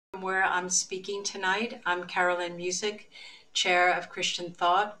from where I'm speaking tonight. I'm Carolyn Music, Chair of Christian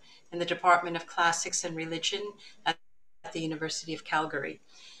Thought in the Department of Classics and Religion at the University of Calgary.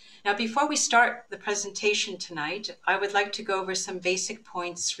 Now, before we start the presentation tonight, I would like to go over some basic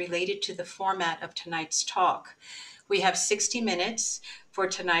points related to the format of tonight's talk. We have 60 minutes for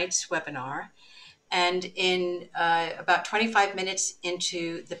tonight's webinar. And in about 25 minutes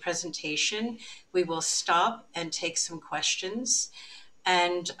into the presentation, we will stop and take some questions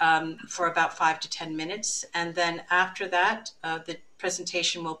and for about 5 to 10 minutes. And then after that, the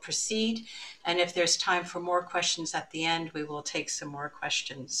presentation will proceed. And if there's time for more questions at the end, we will take some more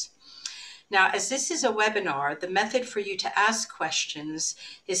questions. Now, as this is a webinar, the method for you to ask questions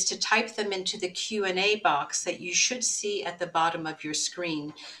is to type them into the Q&A box that you should see at the bottom of your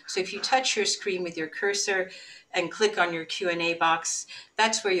screen. So if you touch your screen with your cursor and click on your Q&A box,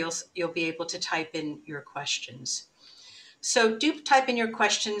 that's where you'll be able to type in your questions. So do type in your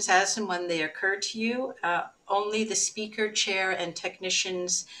questions as and when they occur to you. Only the speaker, chair, and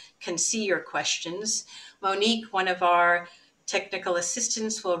technicians can see your questions. Monique, one of our technical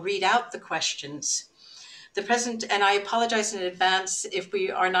assistants, will read out the questions. And I apologize in advance if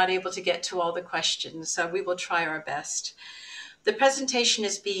we are not able to get to all the questions, so we will try our best. The presentation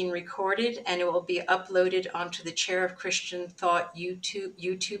is being recorded and it will be uploaded onto the Chair of Christian Thought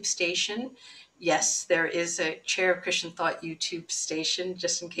YouTube station. Yes, there is a Chair of Christian Thought YouTube station,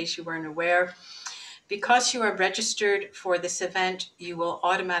 just in case you weren't aware. Because you are registered for this event, you will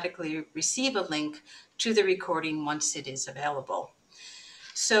automatically receive a link to the recording once it is available.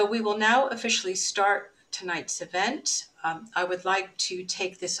 So we will now officially start tonight's event. I would like to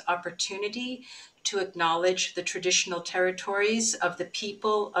take this opportunity to acknowledge the traditional territories of the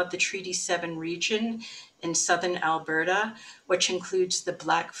people of the Treaty 7 region in southern Alberta, which includes the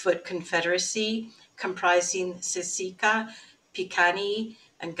Blackfoot Confederacy, comprising Siksika, Piikani,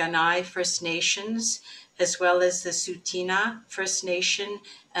 and Kainai First Nations, as well as the Tsuut'ina First Nation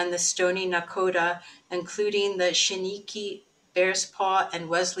and the Stoney Nakoda, including the Chiniki, Bearspaw, and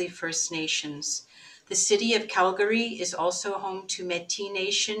Wesley First Nations. The city of Calgary is also home to Métis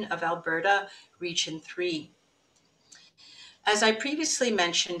Nation of Alberta, Region 3. As I previously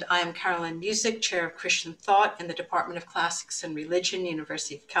mentioned, I am Carolyn Music, Chair of Christian Thought in the Department of Classics and Religion,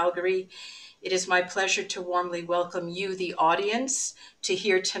 University of Calgary. It is my pleasure to warmly welcome you, the audience, to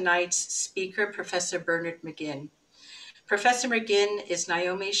hear tonight's speaker, Professor Bernard McGinn. Professor McGinn is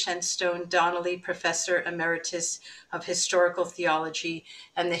Naomi Shenstone Donnelly Professor Emeritus of Historical Theology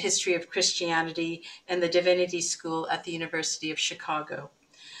and the History of Christianity in the Divinity School at the University of Chicago.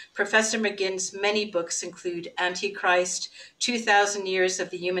 Professor McGinn's many books include Antichrist, 2,000 Years of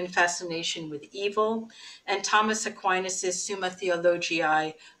the Human Fascination with Evil, and Thomas Aquinas' Summa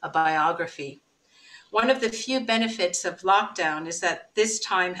Theologiae, a biography. One of the few benefits of lockdown is that this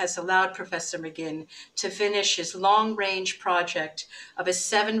time has allowed Professor McGinn to finish his long-range project of a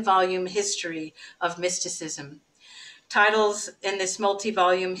 7-volume history of mysticism. Titles in this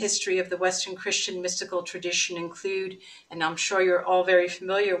multi-volume history of the Western Christian mystical tradition include, and I'm sure you're all very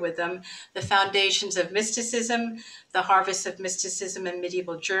familiar with them, The Foundations of Mysticism, The Harvest of Mysticism in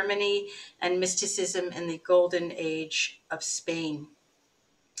Medieval Germany, and Mysticism in the Golden Age of Spain.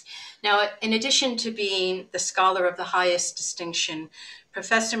 Now, in addition to being the scholar of the highest distinction,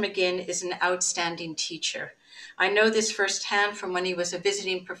 Professor McGinn is an outstanding teacher. I know this firsthand from when he was a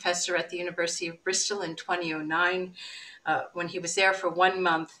visiting professor at the University of Bristol in 2009, when he was there for 1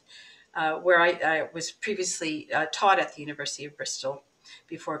 month, where I was previously taught at the University of Bristol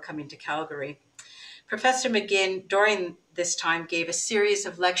before coming to Calgary. Professor McGinn, during this time, gave a series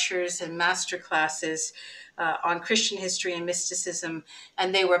of lectures and master classes on Christian history and mysticism,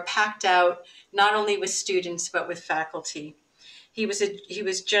 and they were packed out not only with students, but with faculty. He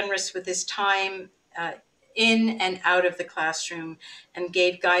was generous with his time in and out of the classroom and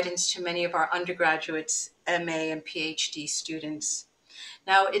gave guidance to many of our undergraduates, MA and PhD students.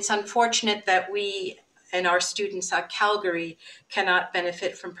 Now, it's unfortunate that we and our students at Calgary cannot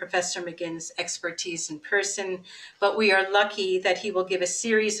benefit from Professor McGinn's expertise in person, but we are lucky that he will give a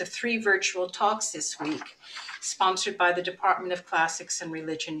series of 3 virtual talks this week, sponsored by the Department of Classics and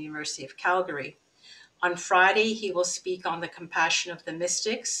Religion, University of Calgary. On Friday, he will speak on the compassion of the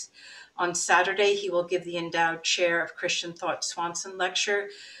mystics. On Saturday, he will give the endowed chair of Christian Thought Swanson lecture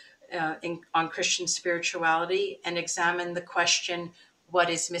on Christian spirituality and examine the question, what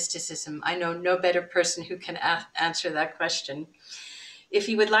is mysticism? I know no better person who can answer that question. If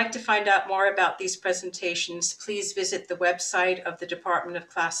you would like to find out more about these presentations, please visit the website of the Department of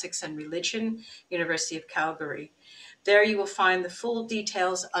Classics and Religion, University of Calgary. There you will find the full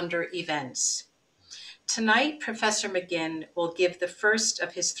details under events. Tonight, Professor McGinn will give the first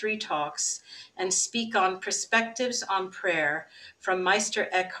of his 3 talks and speak on perspectives on prayer from Meister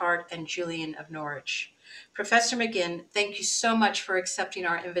Eckhart and Julian of Norwich. Professor McGinn, thank you so much for accepting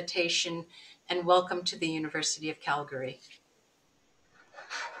our invitation and welcome to the University of Calgary.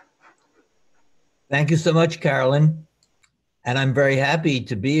 Thank you so much, Carolyn. And I'm very happy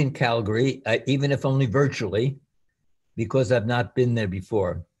to be in Calgary, even if only virtually, because I've not been there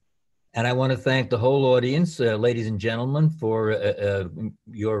before. And I want to thank the whole audience, ladies and gentlemen, for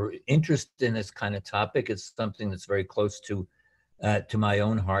your interest in this kind of topic. It's something that's very close to my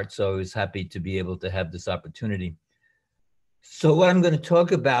own heart. So I was happy to be able to have this opportunity. So what I'm going to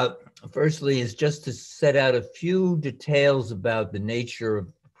talk about, firstly, is just to set out a few details about the nature of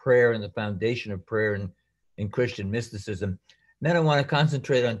prayer and the foundation of prayer in Christian mysticism. Then I want to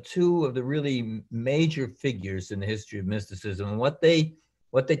concentrate on 2 of the really major figures in the history of mysticism and what they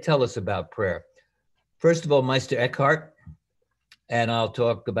tell us about prayer. First of all, Meister Eckhart, and I'll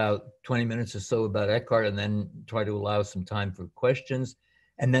talk about 20 minutes or so about Eckhart and then try to allow some time for questions,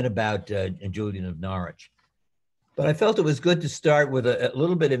 and then about Julian of Norwich. But I felt it was good to start with a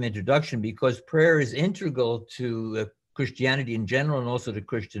little bit of introduction because prayer is integral to Christianity in general and also to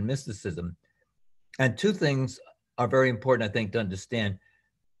Christian mysticism. And 2 things are very important, I think, to understand.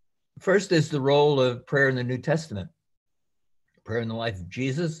 First is the role of prayer in the New Testament, prayer in the life of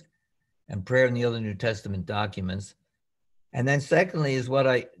Jesus, and prayer in the other New Testament documents. And then secondly is what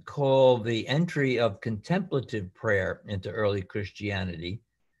I call the entry of contemplative prayer into early Christianity,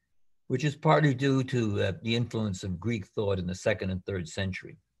 which is partly due to the influence of Greek thought in the 2nd and 3rd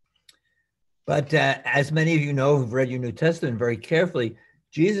century. But as many of you know who've read your New Testament very carefully,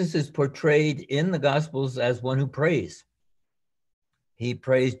 Jesus is portrayed in the Gospels as one who prays. He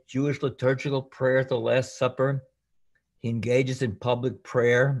prays Jewish liturgical prayer at the Last Supper. He engages in public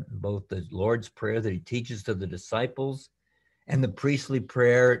prayer, both the Lord's Prayer that he teaches to the disciples and the priestly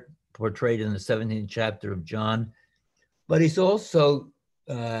prayer portrayed in the 17th chapter of John. But he's also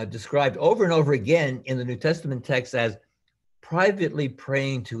described over and over again in the New Testament text as privately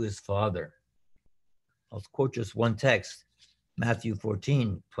praying to his Father. I'll quote just one text, Matthew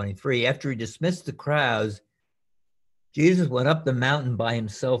 14:23. After he dismissed the crowds, Jesus went up the mountain by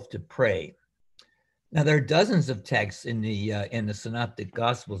himself to pray. Now, there are dozens of texts in the Synoptic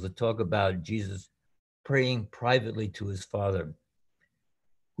Gospels that talk about Jesus praying privately to his Father.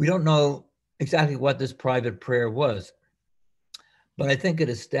 We don't know exactly what this private prayer was, but I think it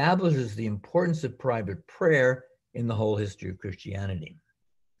establishes the importance of private prayer in the whole history of Christianity.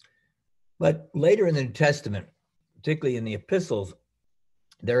 But later in the New Testament, particularly in the epistles,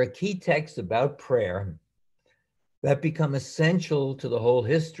 there are key texts about prayer that become essential to the whole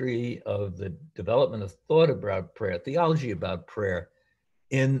history of the development of thought about prayer, theology about prayer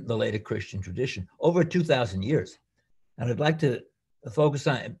in the later Christian tradition, over 2,000 years. And I'd like to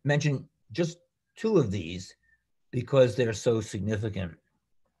mention just 2 of these because they're so significant.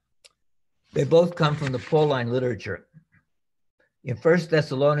 They both come from the Pauline literature. In 1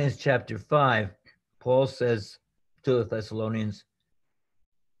 Thessalonians chapter 5, Paul says to the Thessalonians,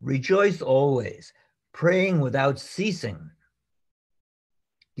 "Rejoice always, praying without ceasing,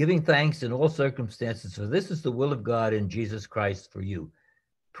 giving thanks in all circumstances, for this is the will of God in Jesus Christ for you."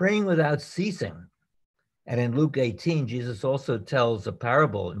 Praying without ceasing. And in Luke 18, Jesus also tells a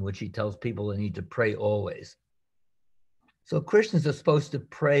parable in which he tells people they need to pray always. So Christians are supposed to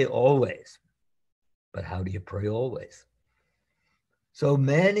pray always. But how do you pray always? So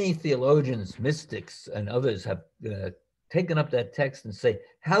many theologians, mystics, and others have taken up that text and say,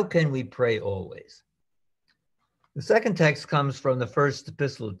 how can we pray always? The second text comes from the first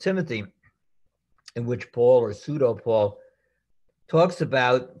epistle of Timothy, in which Paul, or pseudo-Paul, talks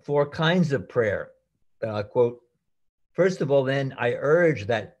about 4 kinds of prayer. Quote, "First of all, then, I urge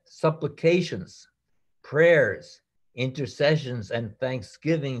that supplications, prayers, intercessions, and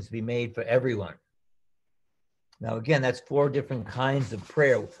thanksgivings be made for everyone." Now, again, that's 4 different kinds of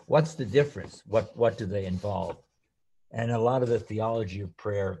prayer. What's the difference? What do they involve? And a lot of the theology of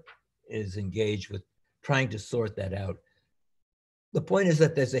prayer is engaged with trying to sort that out. The point is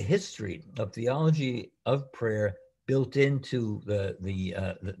that there's a history of theology of prayer built into the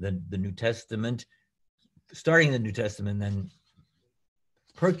New Testament, starting in the New Testament, then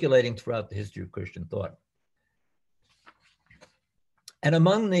percolating throughout the history of Christian thought. And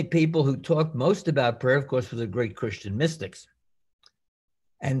among the people who talked most about prayer, of course, were the great Christian mystics.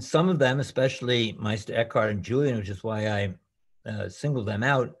 And some of them, especially Meister Eckhart and Julian, which is why I singled them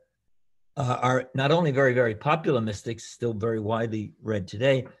out, are not only very, very popular mystics, still very widely read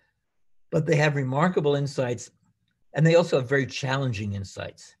today, but they have remarkable insights, and they also have very challenging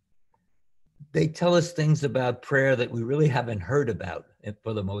insights. they tell us things about prayer that we really haven't heard about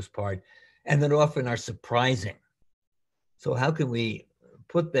for the most part, and that often are surprising. So how can we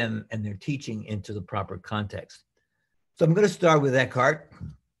put them and their teaching into the proper context? So I'm going to start with Eckhart,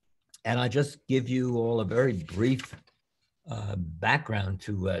 and I'll just give you all a very brief background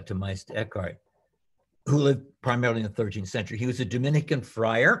to Meister Eckhart, who lived primarily in the 13th century. He was a Dominican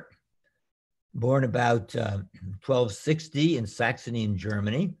friar, born about 1260 in Saxony in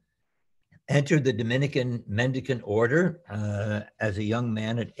Germany, entered the Dominican mendicant order as a young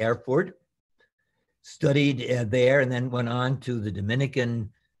man at Erfurt, studied there, and then went on to the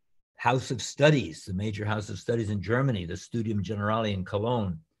Dominican House of Studies, the major house of studies in Germany, the Studium Generale in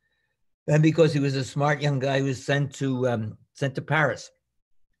Cologne. Then, because he was a smart young guy, he was sent to Paris,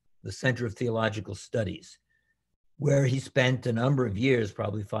 the Center of Theological Studies, where he spent a number of years,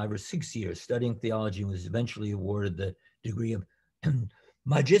 probably 5 or 6 years, studying theology, and was eventually awarded the degree of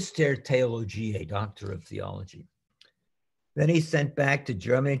Magister Theologiae, Doctor of Theology. Then he's sent back to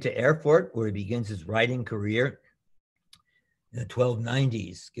Germany, to Erfurt, where he begins his writing career in the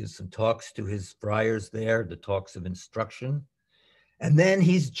 1290s, gives some talks to his friars there, the talks of instruction. And then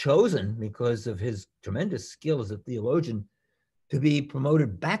he's chosen, because of his tremendous skill as a theologian, to be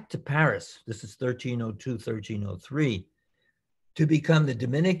promoted back to Paris. This is 1302, 1303, to become the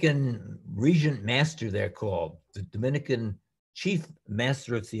Dominican Regent Master, they're called, the Dominican Chief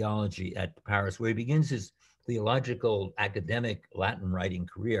Master of Theology at Paris, where he begins his theological academic Latin writing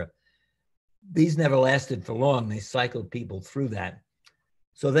career. These never lasted for long. They cycled people through that.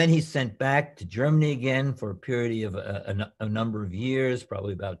 So then he's sent back to Germany again for a period of a number of years,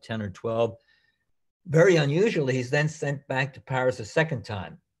 probably about 10 or 12. Very unusually, he's then sent back to Paris a second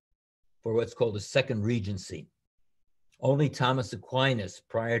time for what's called a second regency. Only Thomas Aquinas,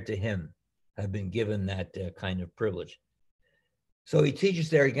 prior to him, had been given that kind of privilege. So he teaches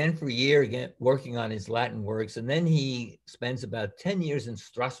there again for a year, again working on his Latin works, and then he spends about 10 years in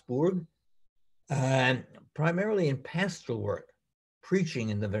Strasbourg, primarily in pastoral work, preaching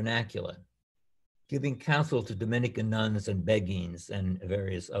in the vernacular, giving counsel to Dominican nuns and beguines and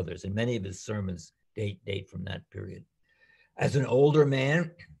various others, and many of his sermons date from that period. As an older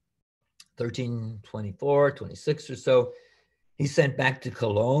man, 1324, 26 or so, he's sent back to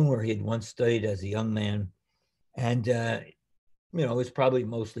Cologne, where he had once studied as a young man, and was probably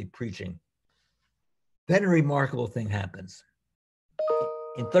mostly preaching. Then a remarkable thing happens.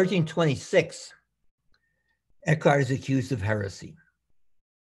 In 1326, Eckhart is accused of heresy,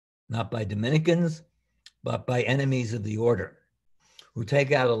 not by Dominicans, but by enemies of the order, who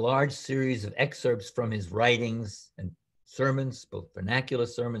take out a large series of excerpts from his writings and sermons, both vernacular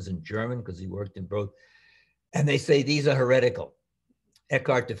sermons and German, because he worked in both, and they say these are heretical.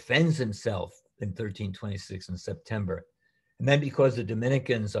 Eckhart defends himself in 1326 in September. And then, because the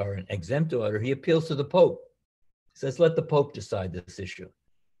Dominicans are an exempt order, he appeals to the Pope. He says, let the Pope decide this issue.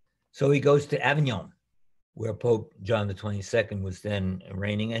 So he goes to Avignon, where Pope John the 22nd was then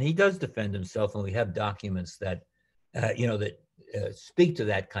reigning, and he does defend himself, and we have documents that, speak to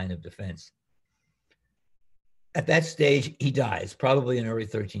that kind of defense. At that stage, he dies, probably in early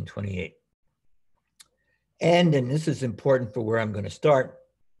 1328. And this is important for where I'm going to start,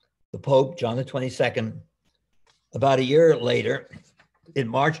 the Pope, John the 22nd, about a year later, in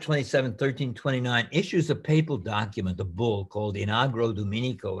March 27, 1329, issues a papal document, a bull called In Agro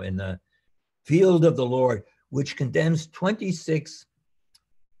Dominico, in the field of the Lord, which condemns 26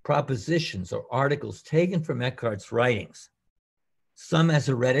 propositions or articles taken from Eckhart's writings, some as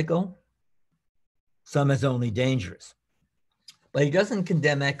heretical, some as only dangerous. But he doesn't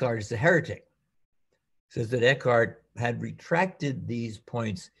condemn Eckhart as a heretic. He says that Eckhart had retracted these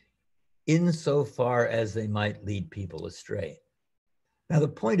points insofar as they might lead people astray. Now, the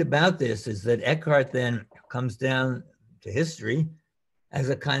point about this is that Eckhart then comes down to history as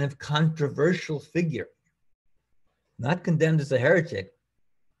a kind of controversial figure, not condemned as a heretic,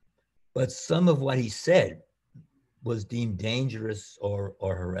 but some of what he said was deemed dangerous or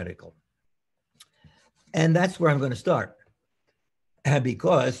heretical. And that's where I'm going to start,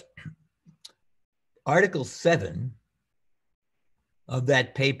 because Article 7 of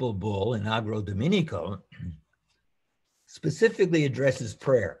that papal bull in Agro Dominico specifically addresses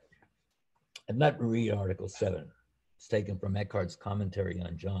prayer. I'm not going to read Article 7. It's taken from Eckhart's commentary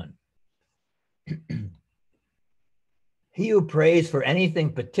on John. He who prays for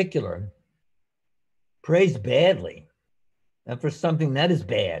anything particular prays badly and for something that is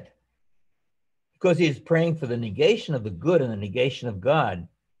bad, because he is praying for the negation of the good and the negation of God,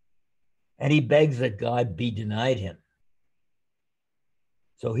 and he begs that God be denied him.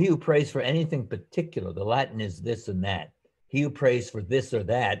 So he who prays for anything particular, the Latin is this and that. He who prays for this or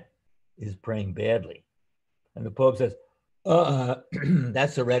that is praying badly. And the Pope says,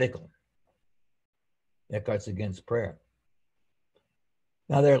 that's heretical. Eckhart's against prayer.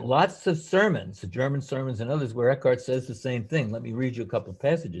 Now, there are lots of sermons, German sermons and others, where Eckhart says the same thing. Let me read you a couple of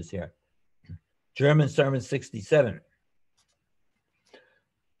passages here. German Sermon 67.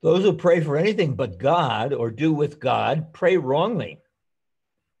 Those who pray for anything but God or do with God pray wrongly.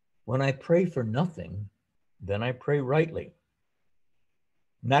 When I pray for nothing, then I pray rightly.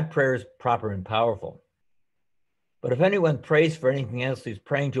 And that prayer is proper and powerful. But if anyone prays for anything else, he's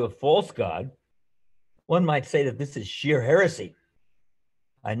praying to a false God. One might say that this is sheer heresy.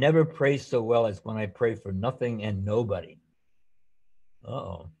 I never pray so well as when I pray for nothing and nobody.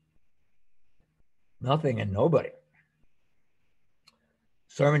 Nothing and nobody.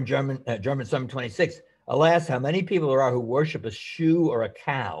 German Sermon 26. Alas, how many people there are who worship a shoe or a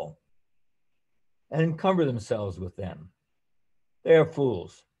cow and encumber themselves with them. They are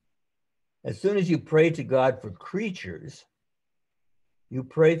fools. As soon as you pray to God for creatures, you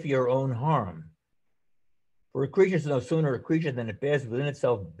pray for your own harm. For a creature is no sooner a creature than it bears within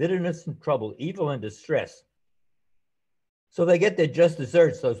itself bitterness and trouble, evil and distress. So they get their just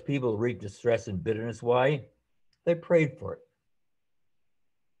deserts, those people who reap distress and bitterness. Why? They prayed for it.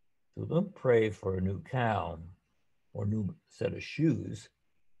 So don't pray for a new cow or a new set of shoes.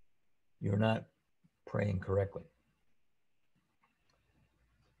 You're not praying correctly.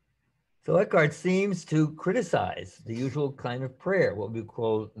 So Eckhart seems to criticize the usual kind of prayer, what we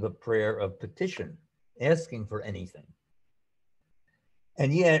call the prayer of petition, asking for anything.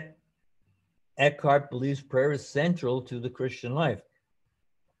 And yet, Eckhart believes prayer is central to the Christian life.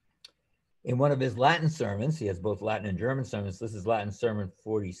 In one of his Latin sermons, he has both Latin and German sermons, this is Latin Sermon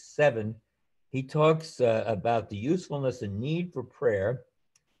 47, he talks about the usefulness and need for prayer,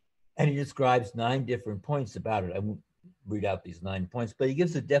 and he describes 9 different points about it. I won't read out these 9 points, but he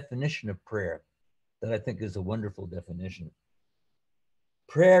gives a definition of prayer that I think is a wonderful definition.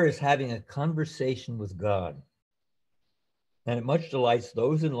 Prayer is having a conversation with God, and it much delights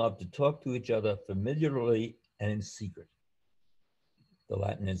those in love to talk to each other familiarly and in secret. The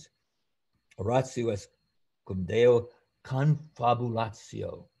Latin is oratio est cum Deo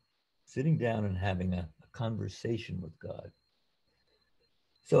confabulatio, sitting down and having a conversation with God.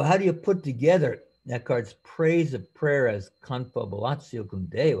 So how do you put together Eckhart's praise of prayer as confabulatio cum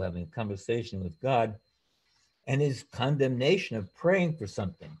Deo, having a conversation with God, and his condemnation of praying for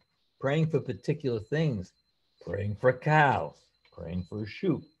something, praying for particular things, praying for a cow, praying for a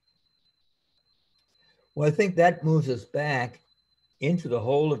shoe? Well, I think that moves us back into the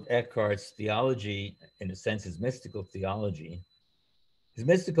whole of Eckhart's theology, in a sense, his mystical theology. His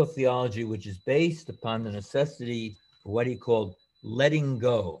mystical theology, which is based upon the necessity for what he called letting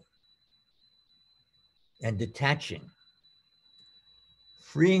go and detaching,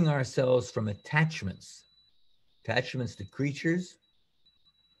 freeing ourselves from attachments to creatures,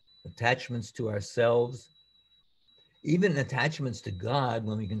 attachments to ourselves, even attachments to God,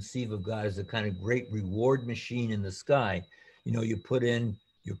 when we conceive of God as a kind of great reward machine in the sky. You know, you put in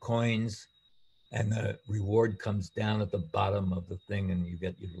your coins and the reward comes down at the bottom of the thing and you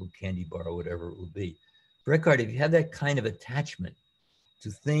get your little candy bar or whatever it will be. For Eckhart, if you have that kind of attachment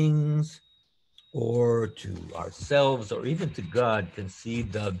to things or to ourselves or even to God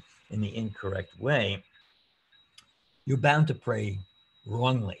conceived of in the incorrect way, you're bound to pray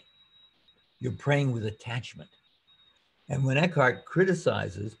wrongly. You're praying with attachment. And when Eckhart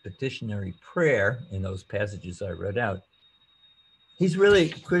criticizes petitionary prayer in those passages I read out, he's really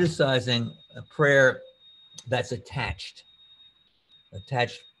criticizing a prayer that's attached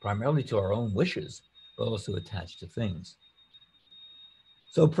primarily to our own wishes, but also attached to things.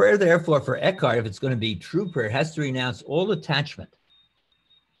 So prayer, therefore, for Eckhart, if it's going to be true prayer, has to renounce all attachment.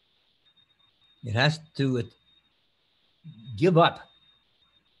 It has to give up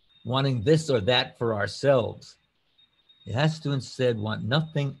wanting this or that for ourselves. It has to instead want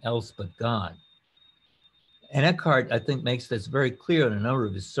nothing else but God. And Eckhart, I think, makes this very clear in a number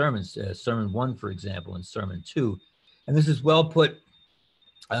of his sermons, Sermon 1, for example, and Sermon 2. And this is well put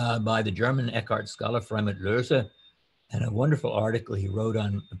by the German Eckhart scholar Freimut Loerse, and a wonderful article he wrote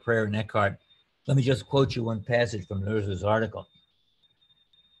on prayer in Eckhart. Let me just quote you one passage from Loerse's article.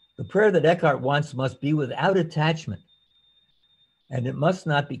 The prayer that Eckhart wants must be without attachment, and it must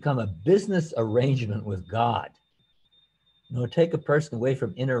not become a business arrangement with God, nor take a person away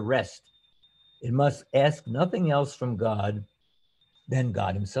from inner rest. It must ask nothing else from God than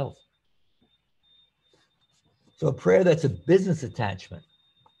God himself. So a prayer that's a business attachment,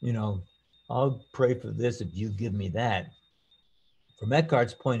 you know, I'll pray for this if you give me that. From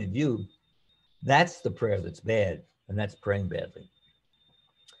Eckhart's point of view, that's the prayer that's bad, and that's praying badly.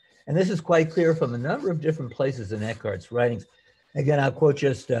 And this is quite clear from a number of different places in Eckhart's writings. Again, I'll quote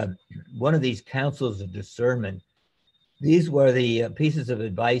just one of these counsels of discernment. These were the pieces of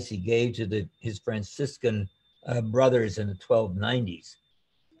advice he gave to his Franciscan brothers in the 1290s.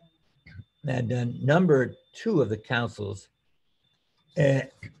 And number 2 of the counsels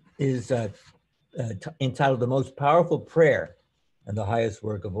is entitled The Most Powerful Prayer and the Highest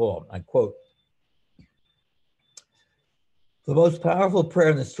Work of All. I quote, "The most powerful prayer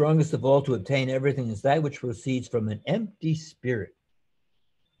and the strongest of all to obtain everything is that which proceeds from an empty spirit.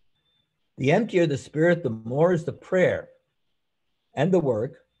 The emptier the spirit, the more is the prayer and the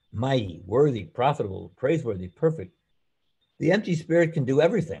work mighty, worthy, profitable, praiseworthy, perfect. The empty spirit can do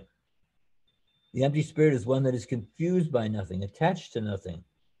everything. The empty spirit is one that is confused by nothing, attached to nothing,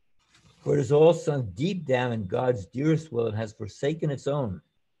 for it is all sunk deep down in God's dearest will and has forsaken its own.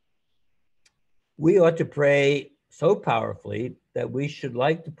 We ought to pray so powerfully that we should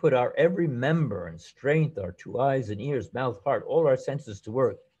like to put our every member and strength, our 2 eyes and ears, mouth, heart, all our senses to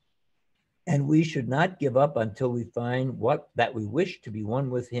work. And we should not give up until we find that we wish to be one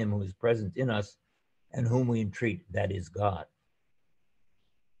with him who is present in us and whom we entreat, that is God."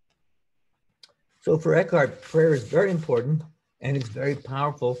 So for Eckhart, prayer is very important and it's very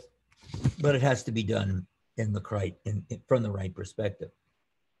powerful, but it has to be done from the right perspective.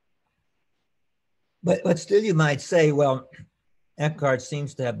 But still you might say, well, Eckhart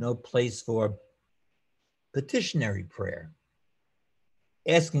seems to have no place for petitionary prayer,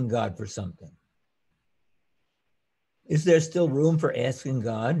 asking God for something. Is there still room for asking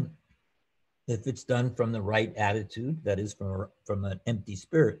God if it's done from the right attitude, that is from an empty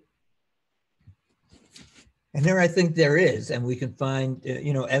spirit? And there I think there is, and we can find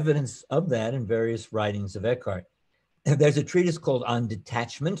evidence of that in various writings of Eckhart. There's a treatise called On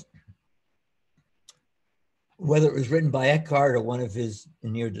Detachment. Whether it was written by Eckhart or one of his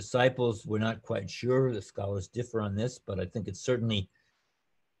near disciples, we're not quite sure. The scholars differ on this, but I think it's certainly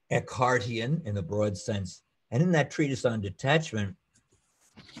Eckhartian in the broad sense. And in that treatise on detachment,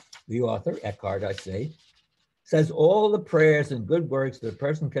 the author, Eckhart, I say, says all the prayers and good works that a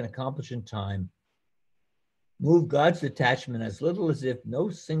person can accomplish in time move God's detachment as little as if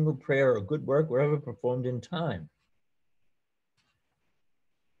no single prayer or good work were ever performed in time.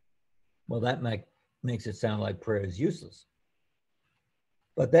 Well, that makes it sound like prayer is useless.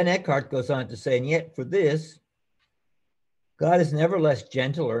 But then Eckhart goes on to say, and yet for this, God is never less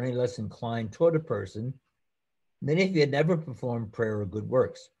gentle or any less inclined toward a person than if he had never performed prayer or good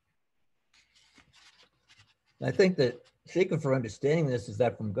works. I think the secret for understanding this is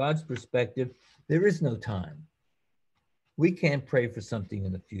that from God's perspective, there is no time. We can't pray for something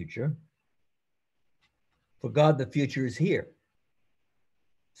in the future. For God, the future is here.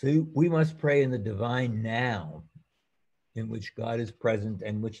 So we must pray in the divine now, in which God is present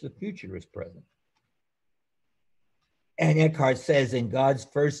and which the future is present. And Eckhart says, in God's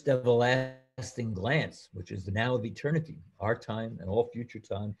first everlasting glance, which is the now of eternity, our time and all future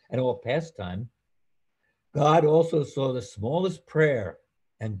time and all past time, God also saw the smallest prayer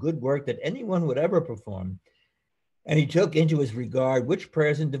and good work that anyone would ever perform, and he took into his regard which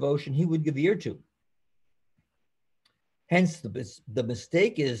prayers and devotion he would give ear to. Hence, the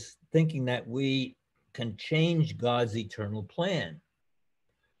mistake is thinking that we can change God's eternal plan.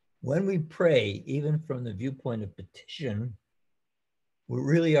 When we pray, even from the viewpoint of petition, we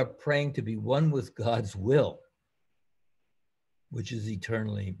really are praying to be one with God's will, which is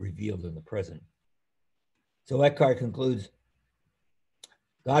eternally revealed in the present. So Eckhart concludes,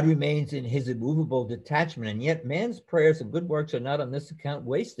 God remains in his immovable detachment, and yet man's prayers and good works are not on this account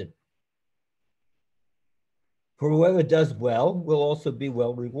wasted. For whoever does well will also be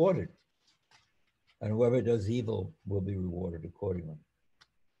well rewarded, and whoever does evil will be rewarded accordingly.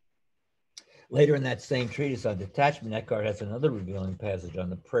 Later in that same treatise on detachment, Eckhart has another revealing passage on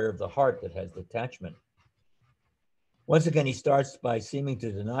the prayer of the heart that has detachment. Once again, he starts by seeming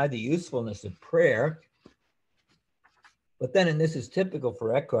to deny the usefulness of prayer, but then, and this is typical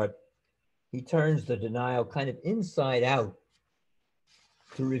for Eckhart, he turns the denial kind of inside out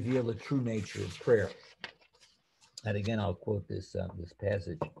to reveal the true nature of prayer. And again, I'll quote this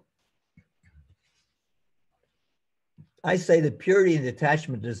passage. I say that purity and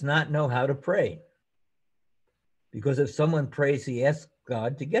detachment does not know how to pray. Because if someone prays, he asks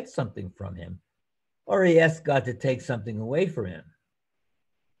God to get something from him, or he asks God to take something away from him.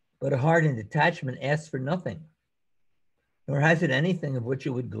 But a heart in detachment asks for nothing, nor has it anything of which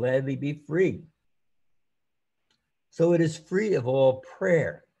it would gladly be free. So it is free of all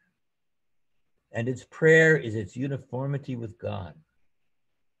prayer, and its prayer is its uniformity with God.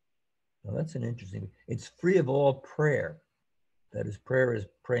 Well, that's an interesting, it's free of all prayer, That is, prayer is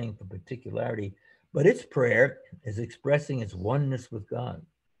praying for particularity, but its prayer is expressing its oneness with God.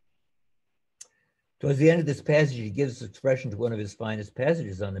 Towards the end of this passage, he gives expression to one of his finest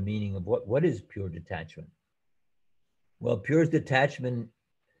passages on the meaning of what is pure detachment. Well, pure detachment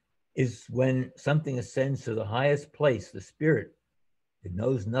is when something ascends to the highest place, the spirit. It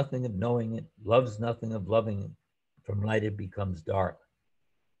knows nothing of knowing it, loves nothing of loving it. From light it becomes dark.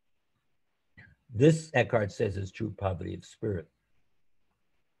 This, Eckhart says, is true poverty of spirit.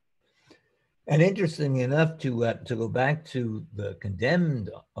 And interestingly enough, to go back to the condemned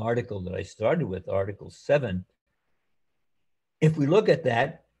article that I started with, Article 7, if we look at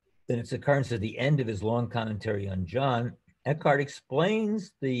that, then its occurrence at the end of his long commentary on John, Eckhart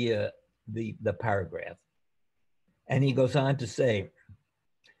explains the paragraph. And he goes on to say,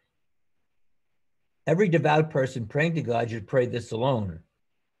 every devout person praying to God should pray this alone.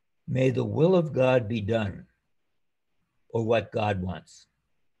 May the will of God be done, or what God wants.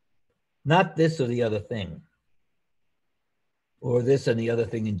 Not this or the other thing, or this and the other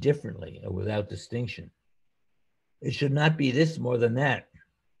thing indifferently or without distinction. It should not be this more than that,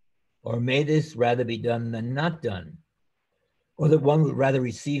 or may this rather be done than not done, or that one would rather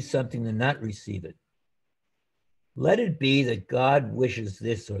receive something than not receive it. Let it be that God wishes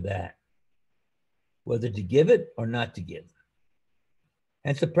this or that, whether to give it or not to give.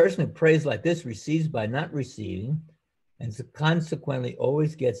 Hence, a person who prays like this receives by not receiving, and so consequently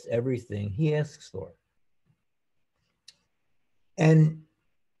always gets everything he asks for. And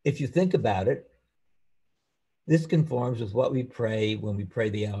if you think about it, this conforms with what we pray when we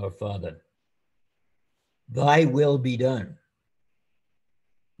pray the Our Father. Thy will be done,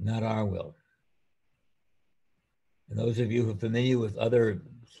 not our will. And those of you who are familiar with other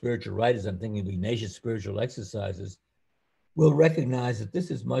spiritual writers, I'm thinking of Ignatius' spiritual exercises, will recognize that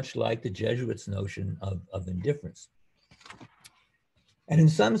this is much like the Jesuits' notion of indifference. And in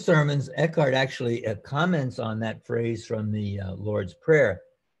some sermons, Eckhart actually comments on that phrase from the Lord's Prayer,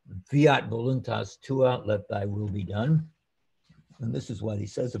 fiat voluntas tua, let thy will be done. And this is what he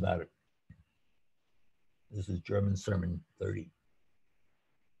says about it. This is German Sermon 30.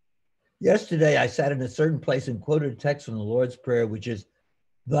 Yesterday, I sat in a certain place and quoted a text from the Lord's Prayer, which is,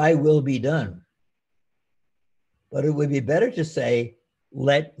 thy will be done. But it would be better to say,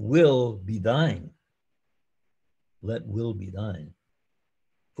 let will be thine. Let will be thine.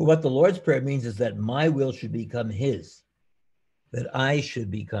 For what the Lord's Prayer means is that my will should become his, that I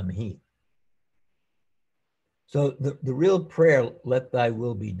should become he. So the real prayer, let thy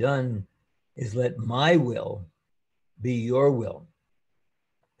will be done, is let my will be your will.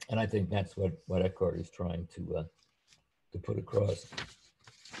 And I think that's what Eckhart is trying to put across.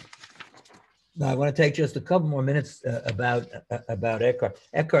 Now, I want to take just a couple more minutes about Eckhart.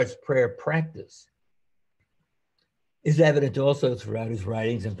 Eckhart's prayer practice is evident also throughout his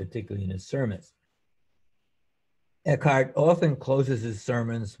writings and particularly in his sermons. Eckhart often closes his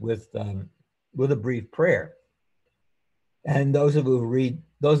sermons with a brief prayer. And those of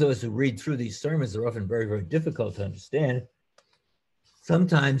us who read through these sermons are often very, very difficult to understand.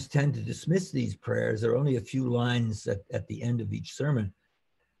 Sometimes tend to dismiss these prayers. There are only a few lines at the end of each sermon.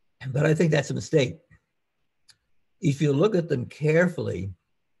 But I think that's a mistake. If you look at them carefully,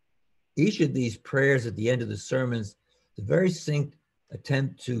 each of these prayers at the end of the sermons, the very succinct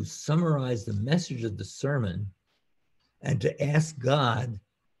attempt to summarize the message of the sermon and to ask God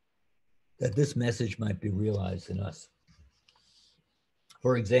that this message might be realized in us.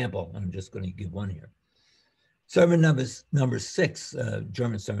 For example, I'm just going to give one here. Sermon number 6,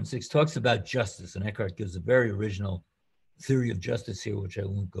 German sermon 6, talks about justice, and Eckhart gives a very original theory of justice here, which I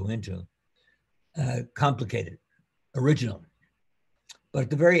won't go into. Complicated, original. But at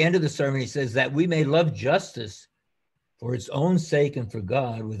the very end of the sermon, he says that we may love justice for its own sake and for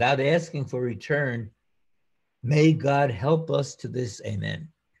God without asking for return. May God help us to this, amen.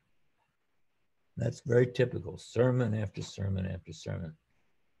 That's very typical, sermon after sermon after sermon.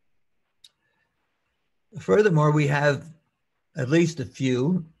 Furthermore, we have at least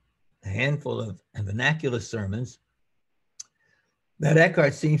a handful of vernacular sermons that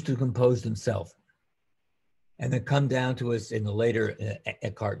Eckhart seems to have composed himself and that come down to us in the later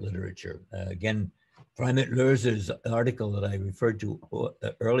Eckhart literature. Again, Freimut Löser's article that I referred to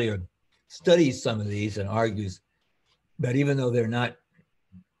earlier studies some of these and argues that even though they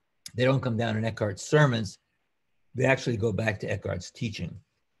don't come down in Eckhart's sermons, they actually go back to Eckhart's teaching.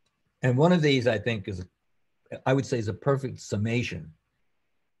 And one of these, I think, I would say, is a perfect summation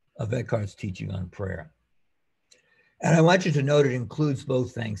of Eckhart's teaching on prayer. And I want you to note it includes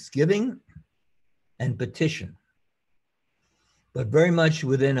both thanksgiving and petition, but very much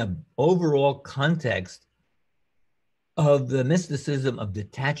within an overall context of the mysticism of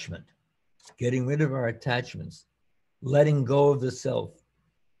detachment, getting rid of our attachments, letting go of the self,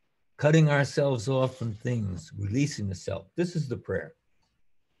 cutting ourselves off from things, releasing the self. This is the prayer.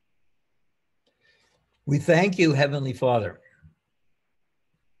 We thank you, Heavenly Father,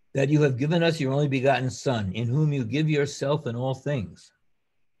 that you have given us your only begotten Son, in whom you give yourself in all things.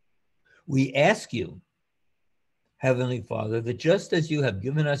 We ask you, Heavenly Father, that just as you have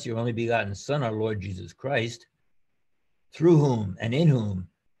given us your only begotten Son, our Lord Jesus Christ, through whom and in whom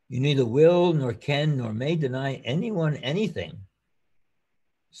you neither will nor can nor may deny anyone anything,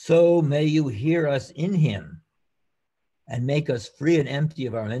 so may you hear us in him and make us free and empty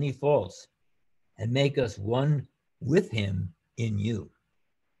of our many faults and make us one with him in you.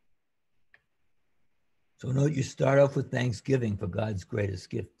 So note you start off with thanksgiving for God's greatest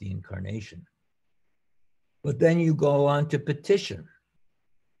gift, the incarnation. But then you go on to petition.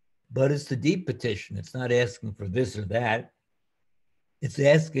 But it's the deep petition. It's not asking for this or that. It's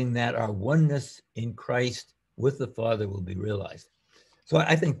asking that our oneness in Christ with the Father will be realized. So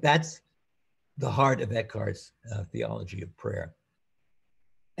I think that's the heart of Eckhart's theology of prayer.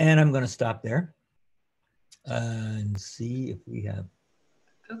 And I'm going to stop there and see if we have.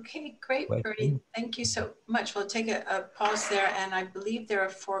 Okay, great, questions. Bernie. Thank you so much. We'll take a pause there, and I believe there are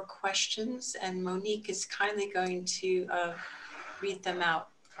 4 questions, and Monique is kindly going to read them out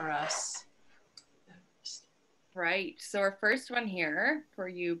for us. Right. So our first one here for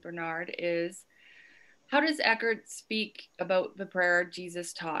you, Bernard, is how does Eckhart speak about the prayer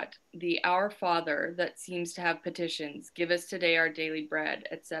Jesus taught, the Our Father that seems to have petitions, give us today our daily bread,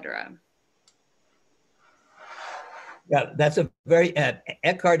 etc.? Yeah, that's a very,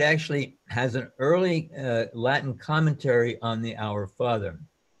 Eckhart actually has an early Latin commentary on the Our Father,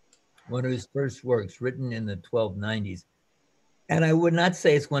 one of his first works written in the 1290s. And I would not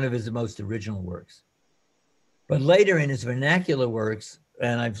say it's one of his most original works. But later in his vernacular works,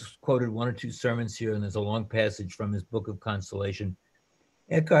 and I've quoted 1 or 2 sermons here, and there's a long passage from his Book of Consolation,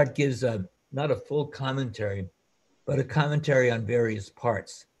 Eckhart gives not a full commentary, but a commentary on various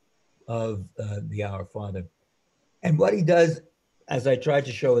parts of the Our Father. And what he does, as I tried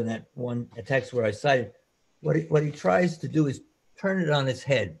to show in that one text where I cited, what he tries to do is turn it on its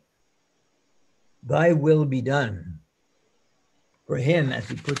head. Thy will be done. For him, as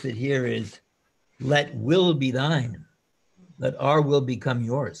he puts it here, is let will be thine. Let our will become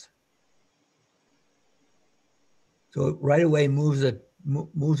yours. So it right away moves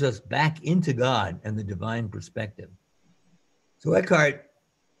us back into God and the divine perspective. So Eckhart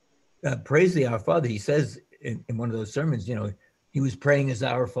prays the Our Father. He says in one of those sermons, you know, he was praying as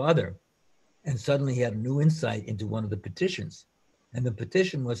Our Father, and suddenly he had a new insight into one of the petitions. And the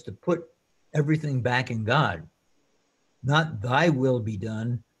petition was to put everything back in God. Not thy will be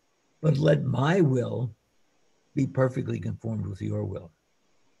done, but let my will be perfectly conformed with your will.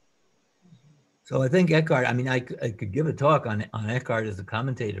 So I think Eckhart, I mean, I could give a talk on Eckhart as a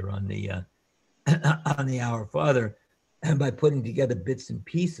commentator on the Our Father, and by putting together bits and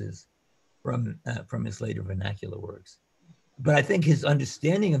pieces from his later vernacular works. But I think his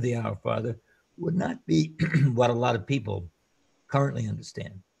understanding of the Our Father would not be what a lot of people currently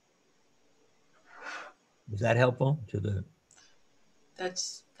understand. Is that helpful to the?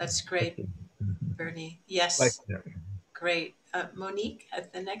 That's great, Bernie. Yes, Question. great. Monique,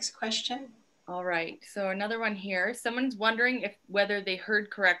 the next question. All right. So another one here. Someone's wondering whether they heard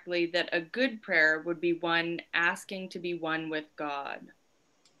correctly that a good prayer would be one asking to be one with God.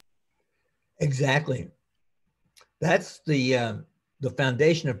 Exactly. That's the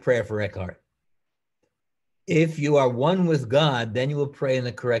foundation of prayer for Eckhart. If you are one with God, then you will pray in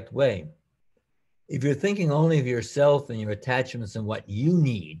the correct way. If you're thinking only of yourself and your attachments and what you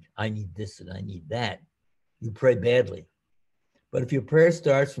need, I need this and I need that, you pray badly. But if your prayer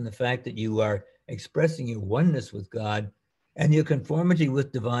starts from the fact that you are expressing your oneness with God and your conformity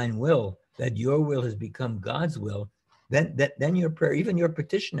with divine will, that your will has become God's will, then your prayer, even your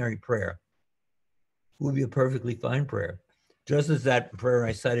petitionary prayer, will be a perfectly fine prayer. Just as that prayer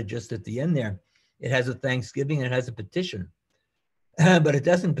I cited just at the end there, it has a thanksgiving and it has a petition. But it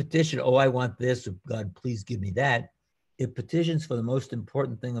doesn't petition, oh, I want this, or God, please give me that. It petitions for the most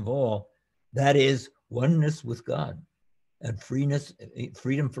important thing of all, that is oneness with God and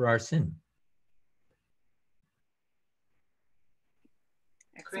freedom for our sin.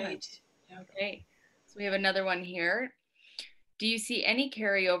 Great. Okay, so we have another one here. Do you see any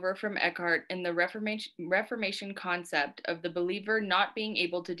carryover from Eckhart in the Reformation concept of the believer not being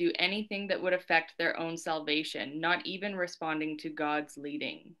able to do anything that would affect their own salvation, not even responding to God's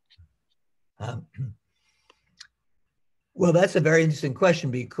leading? Well, that's a very interesting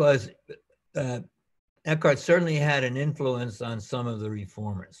question because Eckhart certainly had an influence on some of the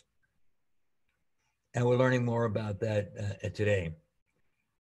reformers. And we're learning more about that today.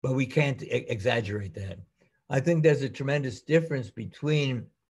 But we can't exaggerate that. I think there's a tremendous difference between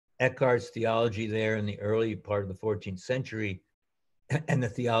Eckhart's theology there in the early part of the 14th century and the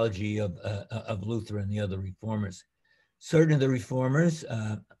theology of Luther and the other reformers. Certain of the reformers,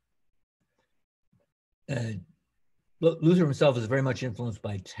 Luther himself was very much influenced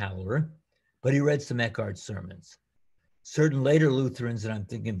by Tauler, but he read some Eckhart sermons. Certain later Lutherans, and I'm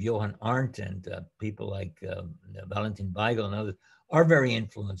thinking of Johann Arndt and people like Valentin Weigel and others, are very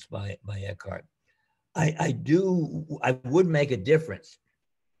influenced by Eckhart. I would make a difference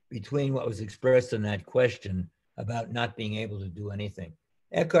between what was expressed in that question about not being able to do anything.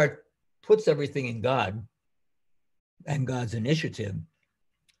 Eckhart puts everything in God and God's initiative,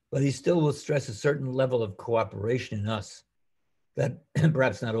 but he still will stress a certain level of cooperation in us that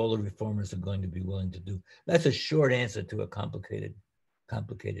perhaps not all the reformers are going to be willing to do. That's a short answer to a complicated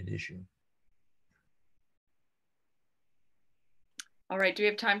issue. All right, do we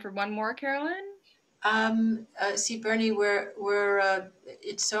have time for one more, Carolyn? See, Bernie,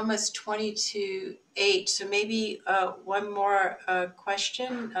 it's almost 20 to 8, so maybe one more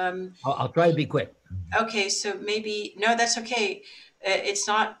question. I'll try to be quick. Okay, so maybe, no, that's okay. It's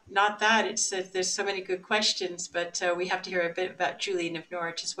not that, it's that there's so many good questions, but we have to hear a bit about Julian of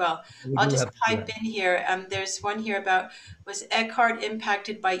Norwich as well. I'll just pipe in here. There's one here about, was Eckhart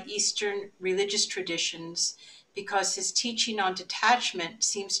impacted by Eastern religious traditions? Because his teaching on detachment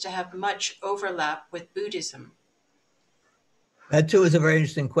seems to have much overlap with Buddhism. That too is a very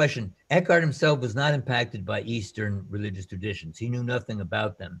interesting question. Eckhart himself was not impacted by Eastern religious traditions. He knew nothing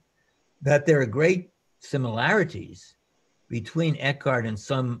about them. That there are great similarities between Eckhart and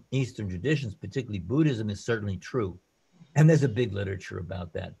some Eastern traditions, particularly Buddhism, is certainly true. And there's a big literature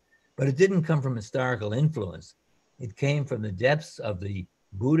about that. But it didn't come from historical influence. It came from the depths of the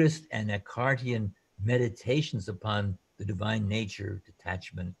Buddhist and Eckhartian meditations upon the divine nature,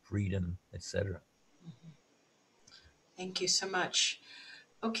 detachment, freedom, etc. Thank you so much.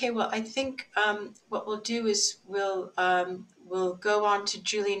 Okay, well, I think what we'll do is we'll go on to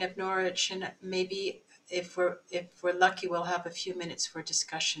Julian of Norwich, and maybe if we're lucky, we'll have a few minutes for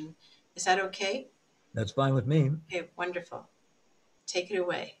discussion. Is that okay? That's fine with me. Okay, wonderful. Take it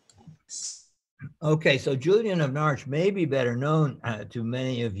away. Thanks. Okay, so Julian of Norwich may be better known to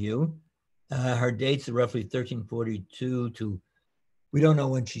many of you. Her dates are roughly 1342 to, we don't know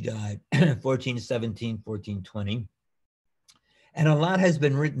when she died, 1417, 1420. And a lot has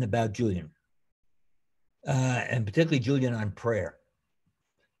been written about Julian, and particularly Julian on prayer.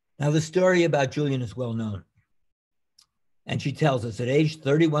 Now, the story about Julian is well known. And she tells us at age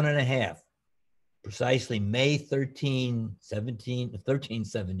 31 and a half, precisely May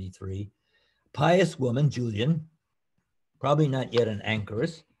 1373, pious woman, Julian, probably not yet an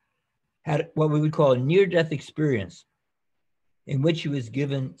anchoress, had what we would call a near-death experience in which she was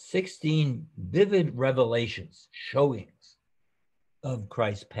given 16 vivid revelations, showings of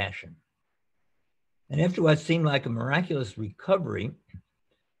Christ's passion. And after what seemed like a miraculous recovery,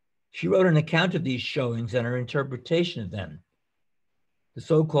 she wrote an account of these showings and her interpretation of them, the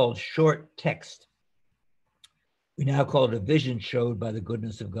so-called short text. We now call it a vision showed by the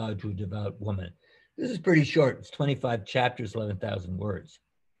goodness of God to a devout woman. This is pretty short. It's 25 chapters, 11,000 words.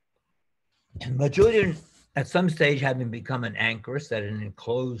 But Julian, at some stage, having become an anchoress, that an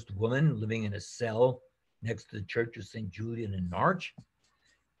enclosed woman living in a cell next to the Church of St. Julian in Norwich,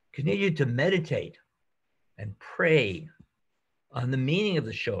 continued to meditate and pray on the meaning of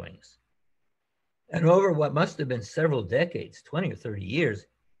the showings. And over what must have been several decades, 20 or 30 years,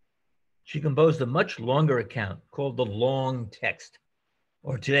 she composed a much longer account called the Long Text,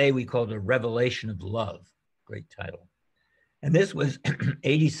 or today we call it a Revelation of Love. Great title. And this was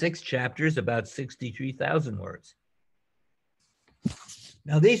 86 chapters, about 63,000 words.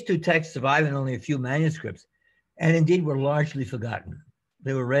 Now, these two texts survive in only a few manuscripts, and indeed were largely forgotten.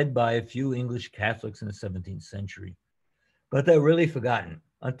 They were read by a few English Catholics in the 17th century, but they were really forgotten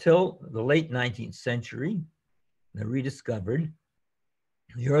until the late 19th century. They're rediscovered.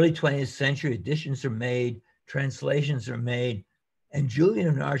 In the early 20th century, editions are made, translations are made, and Julian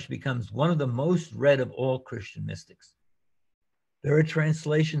of Norwich becomes one of the most read of all Christian mystics. There are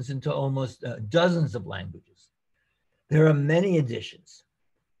translations into almost dozens of languages. There are many editions,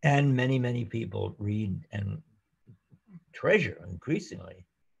 and many, many people read and treasure increasingly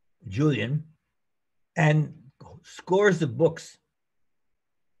Julian, and scores of books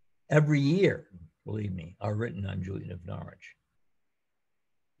every year, believe me, are written on Julian of Norwich.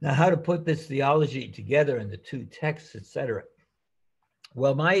 Now, how to put this theology together in the two texts, etc.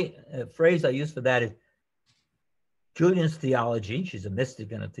 Well, my phrase I use for that is Julian's theology, she's a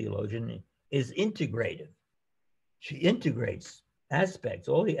mystic and a theologian, is integrative. She integrates aspects,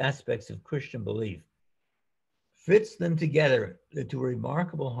 all the aspects of Christian belief, fits them together into a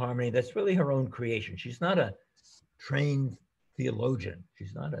remarkable harmony that's really her own creation. She's not a trained theologian.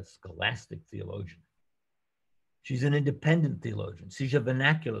 She's not a scholastic theologian. She's an independent theologian. She's a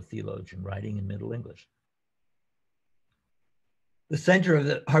vernacular theologian writing in Middle English. The center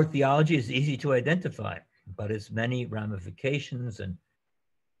of her theology is easy to identify, but its many ramifications and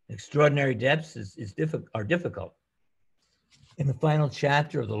extraordinary depths are difficult. In the final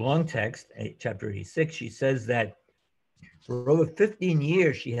chapter of the long text, chapter 86, she says that for over 15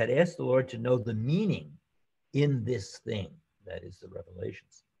 years, she had asked the Lord to know the meaning in this thing, that is the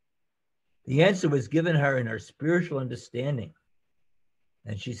revelations. The answer was given her in her spiritual understanding.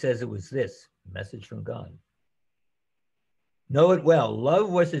 And she says it was this, a message from God. Know it well. Love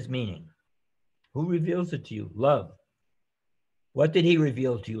was his meaning. Who reveals it to you? Love. What did he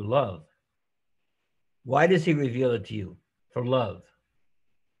reveal to you? Love. Why does he reveal it to you? For love.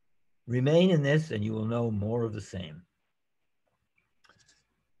 Remain in this and you will know more of the same.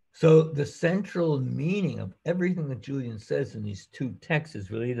 So the central meaning of everything that Julian says in these two texts is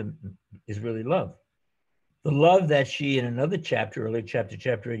really love. The love that she, in another chapter, early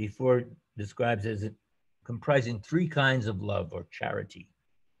chapter 84, describes as comprising three kinds of love or charity.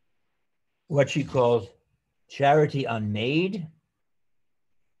 What she calls charity unmade,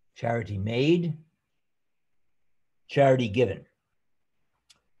 charity made, charity given.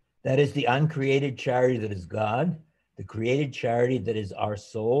 That is the uncreated charity that is God, the created charity that is our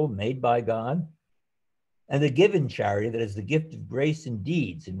soul made by God, and the given charity that is the gift of grace and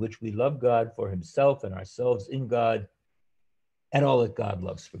deeds in which we love God for himself and ourselves in God and all that God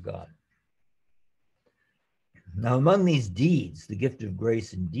loves for God. Now, among these deeds, the gift of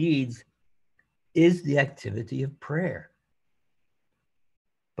grace and deeds is the activity of prayer,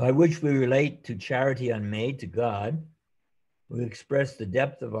 by which we relate to charity unmade to God. We express the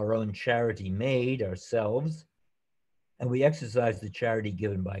depth of our own charity made ourselves, and we exercise the charity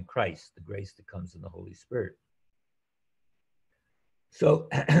given by Christ, the grace that comes in the Holy Spirit. So,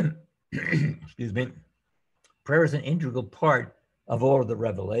 excuse me, prayer is an integral part of all of the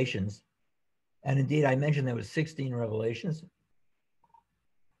revelations. And indeed, I mentioned there was 16 revelations.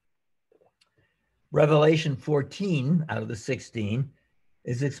 Revelation 14 out of the 16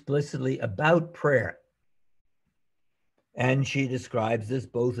 is explicitly about prayer. And she describes this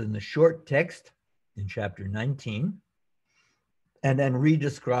both in the short text in chapter 19, and then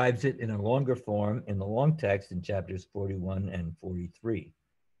redescribes it in a longer form in the long text in chapters 41 and 43.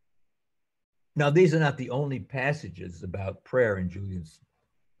 Now, these are not the only passages about prayer in Julian's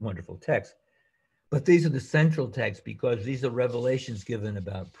wonderful text, but these are the central texts because these are revelations given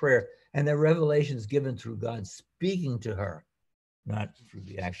about prayer, and they're revelations given through God speaking to her, not through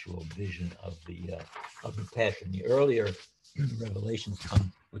the actual vision of the passion. The earlier revelations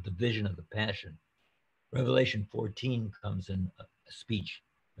come with the vision of the passion. Revelation 14 comes in a speech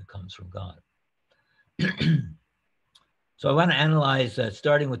that comes from God. So I want to analyze,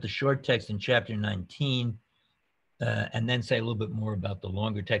 starting with the short text in chapter 19, and then say a little bit more about the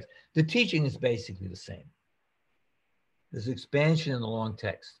longer text. The teaching is basically the same. There's expansion in the long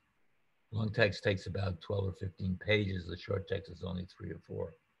text. The long text takes about 12 or 15 pages. The short text is only 3 or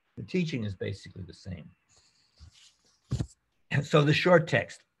 4. The teaching is basically the same. So the short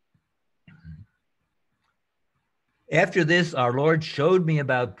text. After this, our Lord showed me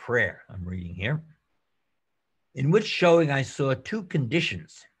about prayer. I'm reading here. In which showing I saw two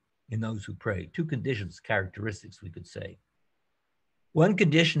conditions in those who pray. Two conditions, characteristics, we could say. One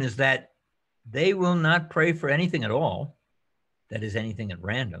condition is that they will not pray for anything at all, that is anything at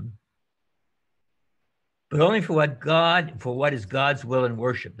random, but only for what is God's will and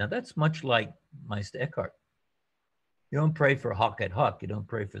worship. Now that's much like Meister Eckhart. You don't pray for hoc et hoc. You don't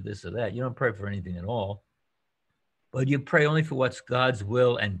pray for this or that. You don't pray for anything at all, but you pray only for what's God's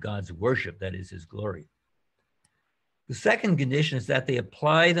will and God's worship, that is his glory. The second condition is that they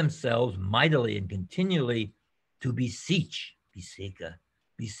apply themselves mightily and continually to beseech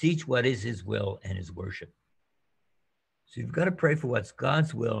what is his will and his worship. So you've got to pray for what's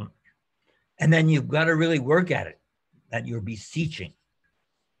God's will, and then you've got to really work at it, that you're beseeching.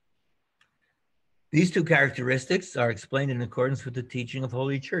 These two characteristics are explained in accordance with the teaching of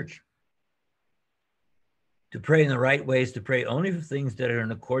Holy Church. To pray in the right way is to pray only for things that are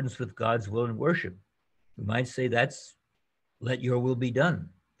in accordance with God's will and worship. We might say that's let your will be done,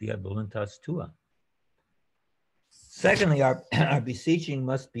 fiat voluntas tua. Secondly, our beseeching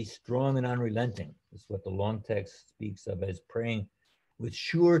must be strong and unrelenting. That's what the long text speaks of as praying with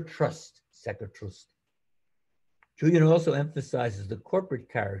sure trust, second trust. Julian also emphasizes the corporate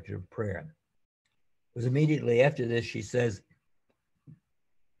character of prayer. Because immediately after this, she says,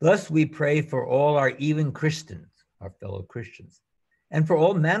 thus we pray for all our even Christians, our fellow Christians, and for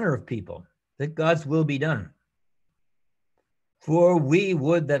all manner of people, that God's will be done. For we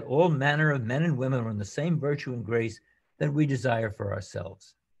would that all manner of men and women are in the same virtue and grace that we desire for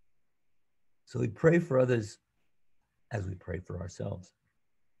ourselves. So we pray for others as we pray for ourselves.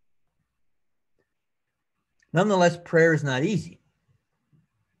 Nonetheless, prayer is not easy,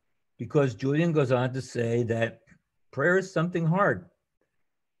 because Julian goes on to say that prayer is something hard.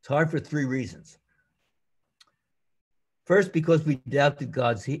 It's hard for three reasons. First, because we doubt that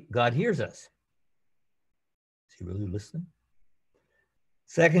God hears us. Is he really listening?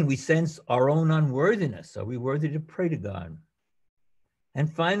 Second, we sense our own unworthiness. Are we worthy to pray to God?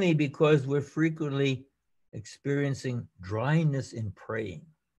 And finally, because we're frequently experiencing dryness in praying.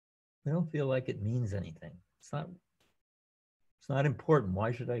 We don't feel like it means anything. It's not important.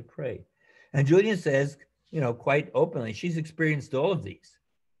 Why should I pray? And Julian says, quite openly, she's experienced all of these,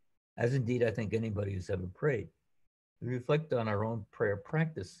 as indeed I think anybody who's ever prayed. We reflect on our own prayer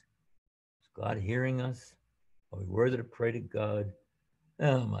practice. Is God hearing us? Are we worthy to pray to God?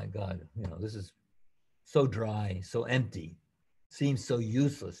 Oh my God, this is so dry, so empty, seems so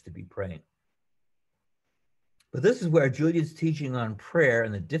useless to be praying. But this is where Julian's teaching on prayer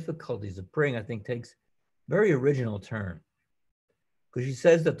and the difficulties of praying, I think, takes a very original turn. Because she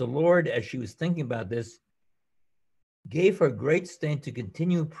says that the Lord, as she was thinking about this, gave her great strength to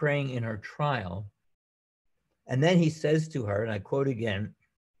continue praying in her trial. And then he says to her, and I quote again,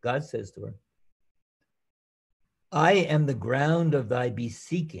 God says to her, I am the ground of thy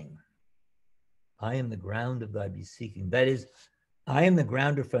beseeking. I am the ground of thy beseeking. That is, I am the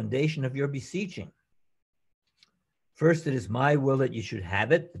ground or foundation of your beseeching. First, it is my will that you should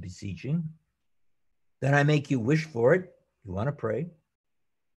have it, the beseeching. Then I make you wish for it. You want to pray.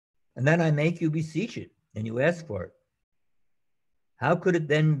 And then I make you beseech it, and you ask for it. How could it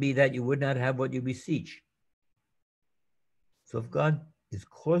then be that you would not have what you beseech? So if God is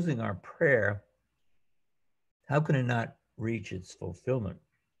causing our prayer, how can it not reach its fulfillment?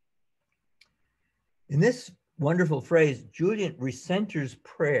 In this wonderful phrase, Julian recenters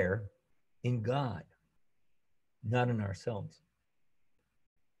prayer in God, not in ourselves.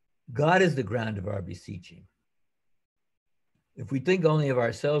 God is the ground of our beseeching. If we think only of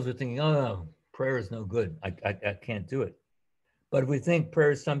ourselves, we're thinking, oh, no, prayer is no good. I can't do it. But if we think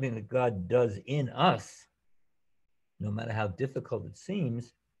prayer is something that God does in us, no matter how difficult it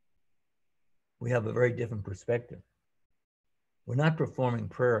seems, we have a very different perspective. We're not performing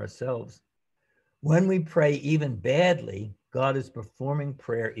prayer ourselves. When we pray even badly, God is performing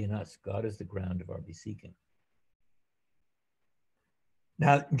prayer in us. God is the ground of our beseeching.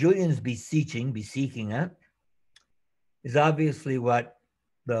 Now, Julian's beseeching is obviously what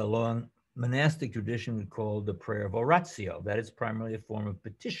the long monastic tradition would call the prayer of oratio. That is primarily a form of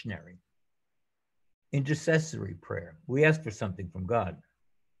petitionary, intercessory prayer. We ask for something from God.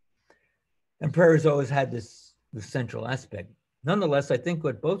 And prayer has always had this central aspect. Nonetheless, I think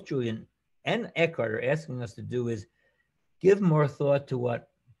what both Julian and Eckhart are asking us to do is give more thought to what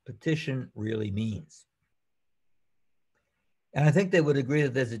petition really means. And I think they would agree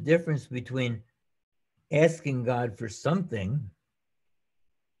that there's a difference between asking God for something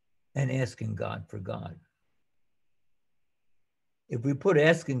and asking God for God. If we put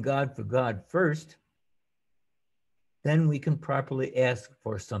asking God for God first, then we can properly ask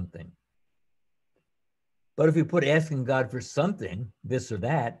for something. But if we put asking God for something, this or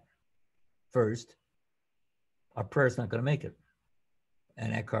that, first, our prayer is not going to make it.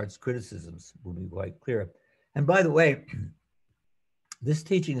 And Eckhart's criticisms will be quite clear. And by the way, this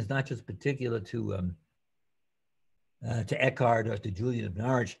teaching is not just particular to Eckhart or to Julian of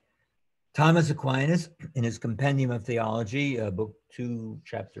Norwich. Thomas Aquinas, in his Compendium of Theology, book 2,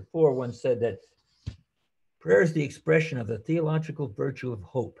 chapter 4, once said that prayer is the expression of the theological virtue of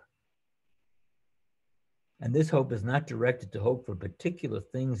hope. And this hope is not directed to hope for particular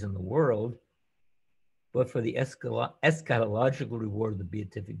things in the world, but for the eschatological reward of the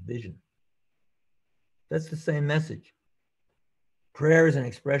beatific vision. That's the same message. Prayer is an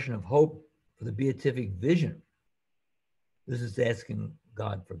expression of hope for the beatific vision. This is asking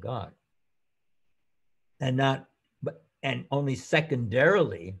God for God. And only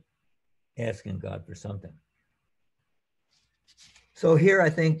secondarily asking God for something. So here I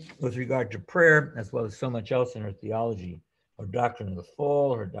think with regard to prayer, as well as so much else in our theology, our doctrine of the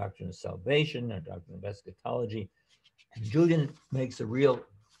fall, our doctrine of salvation, our doctrine of eschatology, and Julian makes a real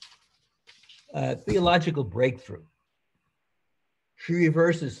theological breakthrough. She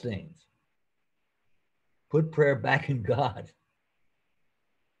reverses things. Put prayer back in God.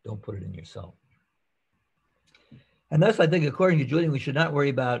 Don't put it in yourself. And thus, I think, according to Julian, we should not worry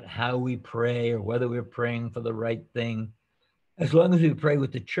about how we pray or whether we're praying for the right thing. As long as we pray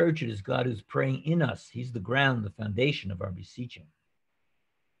with the church, it is God who's praying in us. He's the ground, the foundation of our beseeching.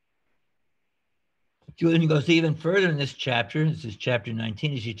 Julian goes even further in this chapter. This is chapter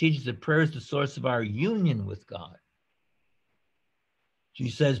 19, as she teaches that prayer is the source of our union with God. She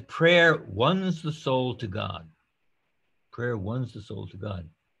says prayer ones the soul to God. Prayer ones the soul to God.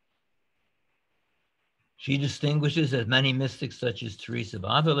 She distinguishes, as many mystics such as Teresa of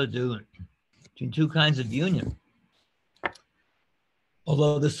Avila do, between two kinds of union.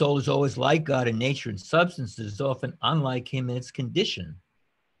 Although the soul is always like God in nature and substance, it is often unlike him in its condition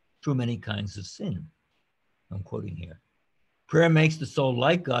through many kinds of sin. I'm quoting here. Prayer makes the soul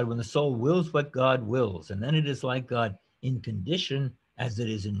like God when the soul wills what God wills, and then it is like God in condition as it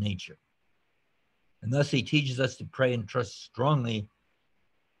is in nature. And thus he teaches us to pray and trust strongly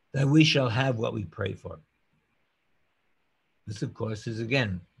that we shall have what we pray for. This, of course, is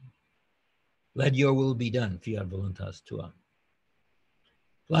again, let your will be done, fiat voluntas tua.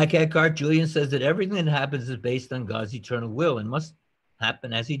 Like Eckhart, Julian says that everything that happens is based on God's eternal will and must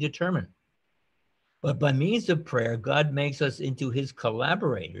happen as he determined. But by means of prayer, God makes us into his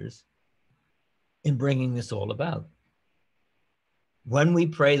collaborators in bringing this all about. When we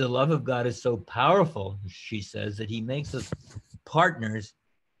pray, the love of God is so powerful, she says, that he makes us partners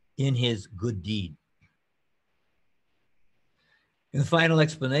in his good deed. In the final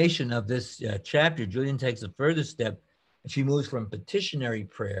explanation of this chapter, Julian takes a further step, and she moves from petitionary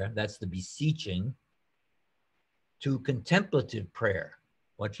prayer, that's the beseeching, to contemplative prayer,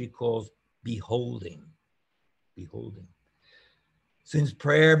 what she calls beholding. Beholding. Since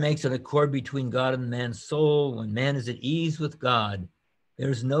prayer makes an accord between God and man's soul, when man is at ease with God, there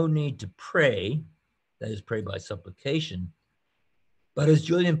is no need to pray, that is, pray by supplication, but as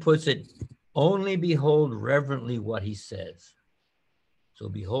Julian puts it, only behold reverently what he says. So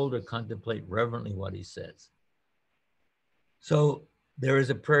behold or contemplate reverently what he says. So there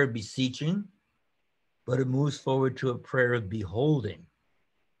is a prayer of beseeching, but it moves forward to a prayer of beholding,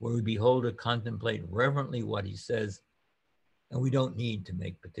 where we behold or contemplate reverently what he says, and we don't need to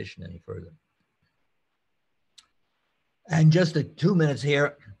make petition any further. And just 2 minutes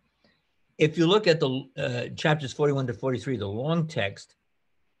here, if you look at the chapters 41 to 43, the long text,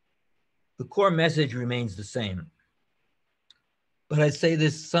 the core message remains the same. But I'd say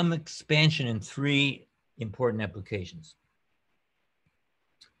there's some expansion in 3 important applications.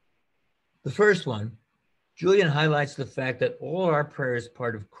 The first one, Julian highlights the fact that all our prayer is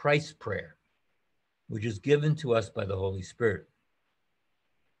part of Christ's prayer, which is given to us by the Holy Spirit.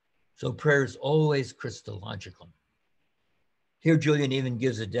 So prayer is always Christological. Here, Julian even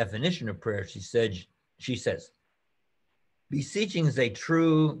gives a definition of prayer. She says, beseeching is a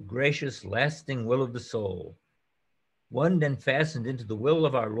true, gracious, lasting will of the soul, one then fastened into the will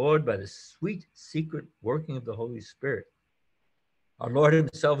of our Lord by the sweet, secret working of the Holy Spirit. Our Lord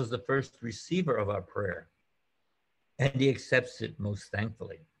himself is the first receiver of our prayer, and he accepts it most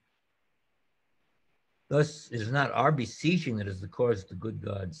thankfully. Thus, it is not our beseeching that is the cause the good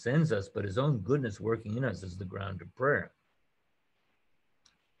God sends us, but his own goodness working in us is the ground of prayer.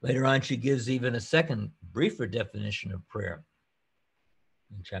 Later on, she gives even a second, briefer definition of prayer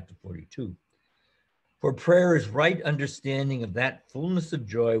in chapter 42. For prayer is right understanding of that fullness of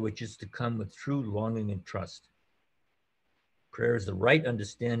joy which is to come with true longing and trust. Prayer is the right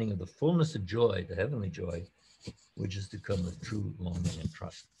understanding of the fullness of joy, the heavenly joy, which is to come with true longing and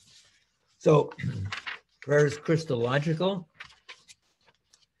trust. So prayer is Christological.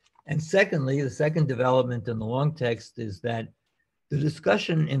 And secondly, the second development in the long text is that the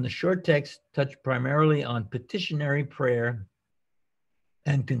discussion in the short text touched primarily on petitionary prayer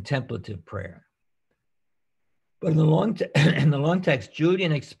and contemplative prayer. But in the long text,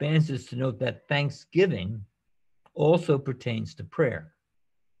 Julian expands this to note that thanksgiving also pertains to prayer.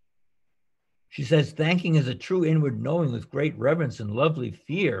 She says, thanking is a true inward knowing with great reverence and lovely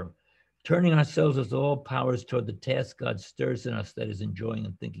fear, turning ourselves with all powers toward the task God stirs in us, that is enjoying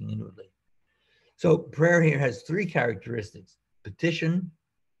and thinking inwardly. So prayer here has 3 characteristics: petition,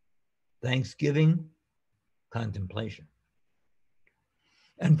 thanksgiving, contemplation.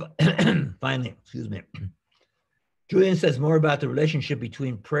 And finally, Julian says more about the relationship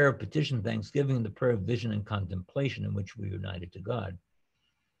between prayer, petition, thanksgiving, and the prayer of vision and contemplation in which we are united to God.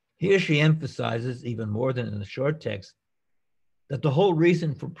 Here she emphasizes, even more than in the short text, that the whole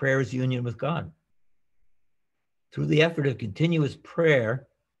reason for prayer is union with God. Through the effort of continuous prayer,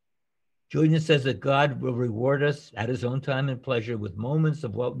 Julian says that God will reward us at his own time and pleasure with moments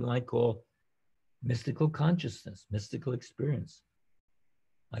of what we might call mystical consciousness, mystical experience.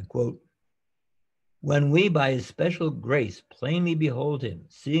 I quote, "When we by his special grace plainly behold him,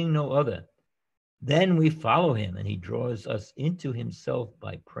 seeing no other, then we follow him and he draws us into himself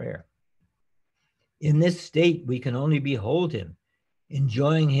by prayer. In this state, we can only behold him,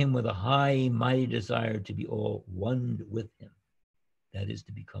 enjoying him with a high, mighty desire to be all one with him. That is,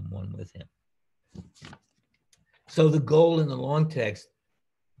 to become one with him." So the goal in the long text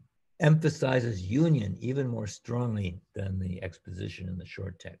emphasizes union even more strongly than the exposition in the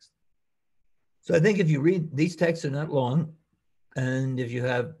short text. So I think if you read, these texts are not long, and if you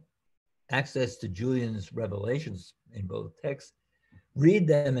have access to Julian's revelations in both texts, read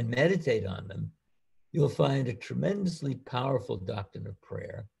them and meditate on them, you'll find a tremendously powerful doctrine of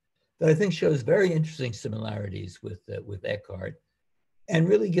prayer that I think shows very interesting similarities with Eckhart, and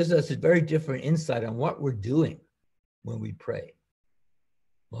really gives us a very different insight on what we're doing when we pray.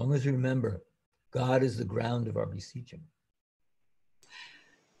 As long as we remember, God is the ground of our beseeching.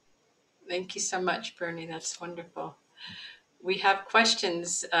 Thank you so much, Bernie. That's wonderful. We have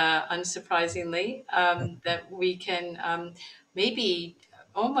questions, unsurprisingly, that we can maybe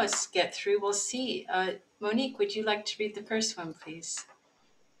almost get through. We'll see. Monique, would you like to read the first one, please?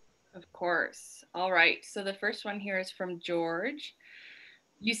 Of course. All right. So the first one here is from George.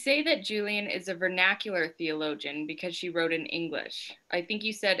 You say that Julian is a vernacular theologian because she wrote in English. I think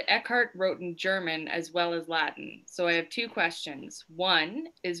you said Eckhart wrote in German as well as Latin. So I have two questions. One,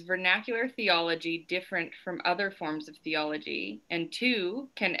 is vernacular theology different from other forms of theology? And two,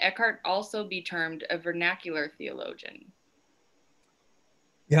 can Eckhart also be termed a vernacular theologian?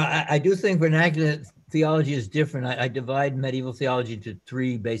 Yeah, I do think vernacular theology is different. I divide medieval theology into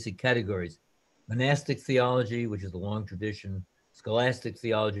three basic categories: monastic theology, which is the long tradition; scholastic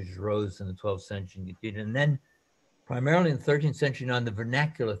theology, which arose in the 12th century, and then primarily in the 13th century on the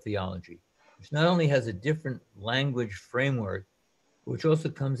vernacular theology, which not only has a different language framework, but which also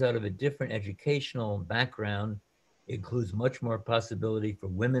comes out of a different educational background. It includes much more possibility for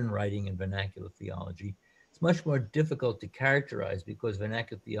women writing in vernacular theology. It's much more difficult to characterize because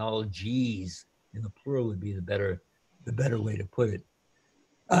vernacular theologies, in the plural, would be the better way to put it.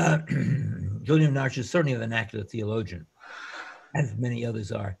 Julian of Norwich is certainly a vernacular theologian, as many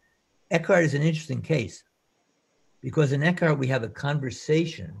others are. Eckhart is an interesting case because in Eckhart we have a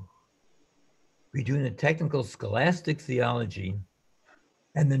conversation between the technical scholastic theology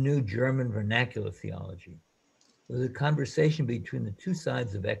and the new German vernacular theology. There's a conversation between the two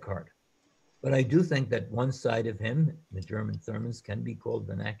sides of Eckhart. But I do think that one side of him, the German sermons, can be called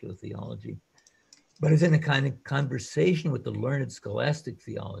vernacular theology. But it's in a kind of conversation with the learned scholastic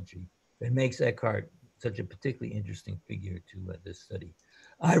theology that makes Eckhart such a particularly interesting figure to this study.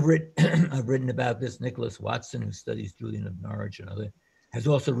 I've written about this. Nicholas Watson, who studies Julian of Norwich and other, has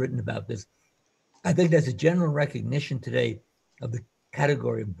also written about this. I think there's a general recognition today of the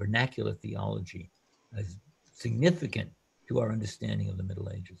category of vernacular theology as significant to our understanding of the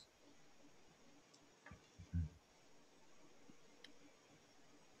Middle Ages.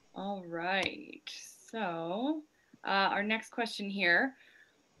 All right. So our next question here.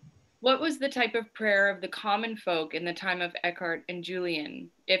 What was the type of prayer of the common folk in the time of Eckhart and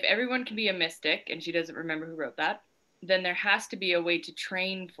Julian? If everyone can be a mystic, and she doesn't remember who wrote that, then there has to be a way to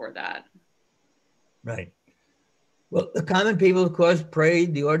train for that. Right. Well, the common people, of course,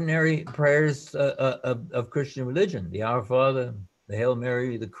 prayed the ordinary prayers of Christian religion, the Our Father, the Hail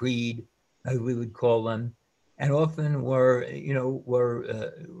Mary, the Creed, as we would call them, and often were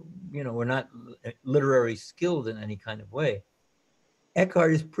not literary skilled in any kind of way.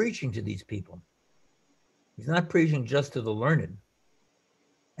 Eckhart is preaching to these people. He's not preaching just to the learned.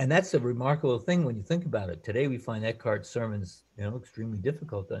 And that's a remarkable thing when you think about it. Today, we find Eckhart's sermons, extremely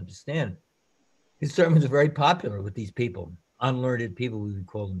difficult to understand. His sermons are very popular with these people, unlearned people, we would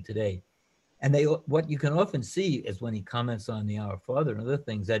call them today. And what you can often see is when he comments on the Our Father and other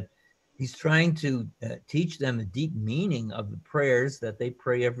things, that he's trying to teach them the deep meaning of the prayers that they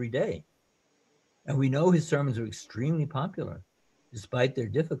pray every day. And we know his sermons are extremely popular, despite their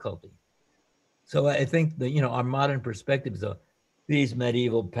difficulty. So I think that, our modern perspectives of these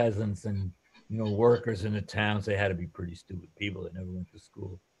medieval peasants and, workers in the towns, they had to be pretty stupid people that never went to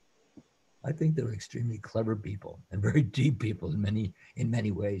school. I think they were extremely clever people and very deep people in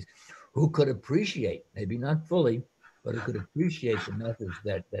many ways, who could appreciate, maybe not fully, but who could appreciate the methods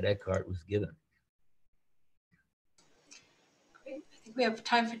that Eckhart was given. Great. I think we have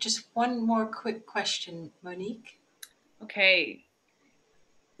time for just one more quick question, Monique. Okay.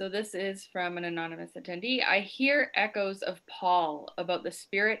 So this is from an anonymous attendee. I hear echoes of Paul about the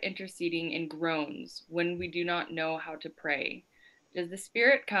Spirit interceding in groans when we do not know how to pray. Does the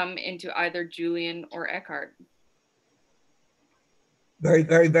Spirit come into either Julian or Eckhart? Very,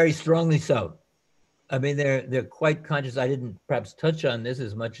 very, very strongly so. I mean, they're quite conscious. I didn't perhaps touch on this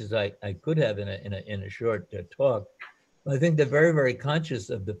as much as I could have in a short talk. But I think they're very, very conscious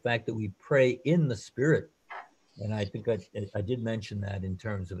of the fact that we pray in the Spirit, and I think I did mention that in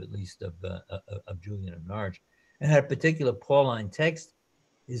terms of at least of Julian of Norwich. And that particular Pauline text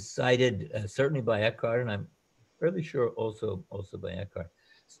is cited certainly by Eckhart, and I'm fairly sure also by Eckhart.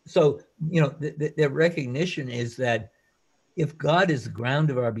 So their recognition is that if God is the ground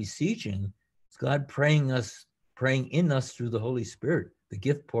of our beseeching, it's God praying in us through the Holy Spirit, the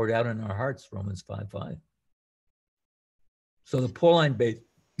gift poured out in our hearts, Romans 5:5. So the Pauline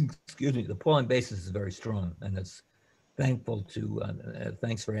basis is very strong, and it's thankful to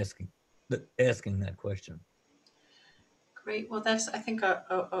thanks for asking that question. Great. Well, that's, I think,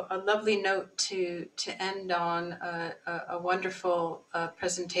 a lovely note to end on, a wonderful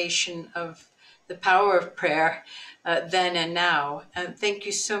presentation of the power of prayer then and now. And thank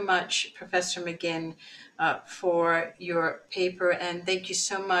you so much, Professor McGinn, for your paper. And thank you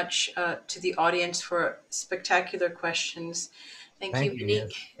so much to the audience for spectacular questions. Thank you,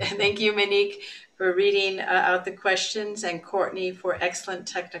 Monique. Yes. Thank you, Monique, for reading out the questions, and Courtney for excellent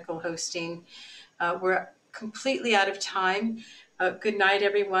technical hosting. We're completely out of time. Good night,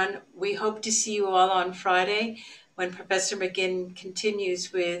 everyone. We hope to see you all on Friday when Professor McGinn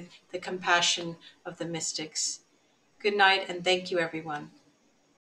continues with the compassion of the mystics. Good night, and thank you, everyone.